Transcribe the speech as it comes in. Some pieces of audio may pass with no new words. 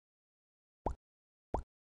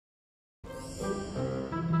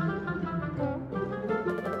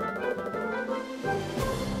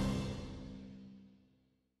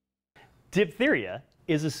Diphtheria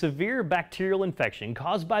is a severe bacterial infection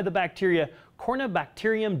caused by the bacteria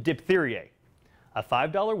Corynebacterium diphtheriae, a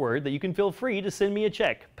 $5 word that you can feel free to send me a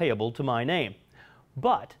check payable to my name.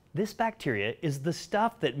 But this bacteria is the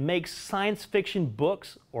stuff that makes science fiction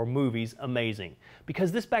books or movies amazing,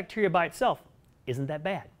 because this bacteria by itself isn't that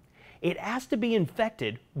bad. It has to be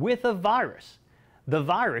infected with a virus. The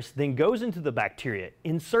virus then goes into the bacteria,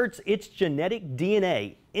 inserts its genetic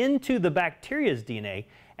DNA into the bacteria's DNA,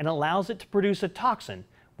 and allows it to produce a toxin,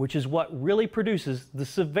 which is what really produces the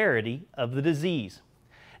severity of the disease.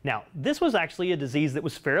 Now, this was actually a disease that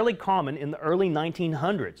was fairly common in the early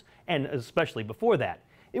 1900s, and especially before that.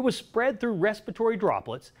 It was spread through respiratory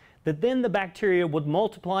droplets that then the bacteria would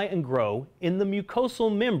multiply and grow in the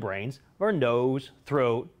mucosal membranes of our nose,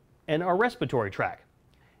 throat, and our respiratory tract.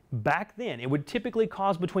 Back then, it would typically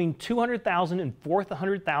cause between 200,000 and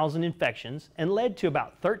 400,000 infections and led to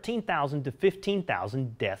about 13,000 to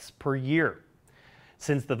 15,000 deaths per year.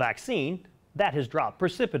 Since the vaccine, that has dropped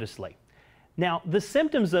precipitously. Now, the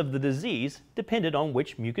symptoms of the disease depended on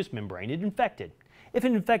which mucous membrane it infected. If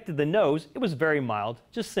it infected the nose, it was very mild,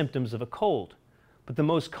 just symptoms of a cold. But the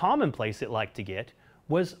most common place it liked to get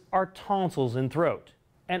was our tonsils and throat,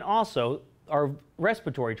 and also our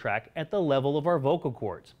respiratory tract at the level of our vocal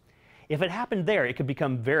cords. If it happened there, it could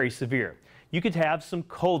become very severe. You could have some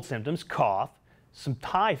cold symptoms, cough, some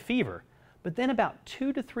high fever, but then about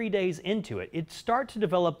 2 to 3 days into it, it'd start to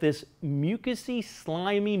develop this mucousy,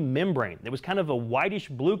 slimy membrane that was kind of a whitish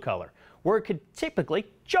blue color, where it could typically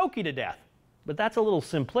choke you to death. But that's a little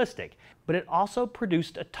simplistic. But it also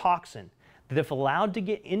produced a toxin that, if allowed to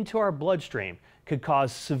get into our bloodstream, could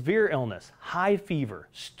cause severe illness, high fever,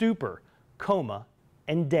 stupor, coma,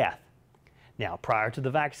 and death. Now, prior to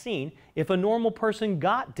the vaccine, if a normal person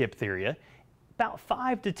got diphtheria, about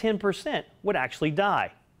 5 to 10% would actually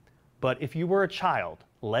die. But if you were a child,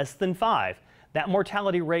 less than 5, that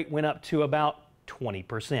mortality rate went up to about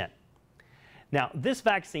 20%. Now, this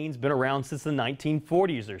vaccine's been around since the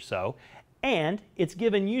 1940s or so, and it's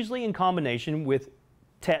given usually in combination with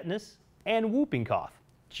tetanus and whooping cough.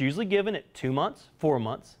 It's usually given at 2 months, 4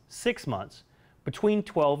 months, 6 months, between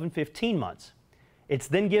 12 and 15 months. It's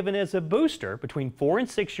then given as a booster between 4 and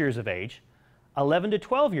 6 years of age, 11 to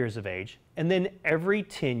 12 years of age, and then every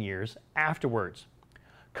 10 years afterwards.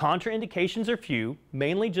 Contraindications are few,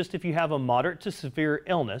 mainly just if you have a moderate to severe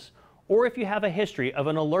illness or if you have a history of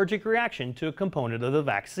an allergic reaction to a component of the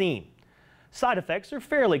vaccine. Side effects are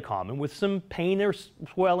fairly common, with some pain or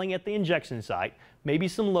swelling at the injection site, maybe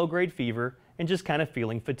some low-grade fever, and just kind of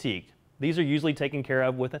feeling fatigued. These are usually taken care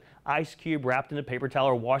of with an ice cube wrapped in a paper towel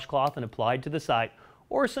or washcloth and applied to the site,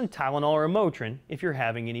 or some Tylenol or Motrin if you're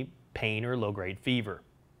having any pain or low-grade fever.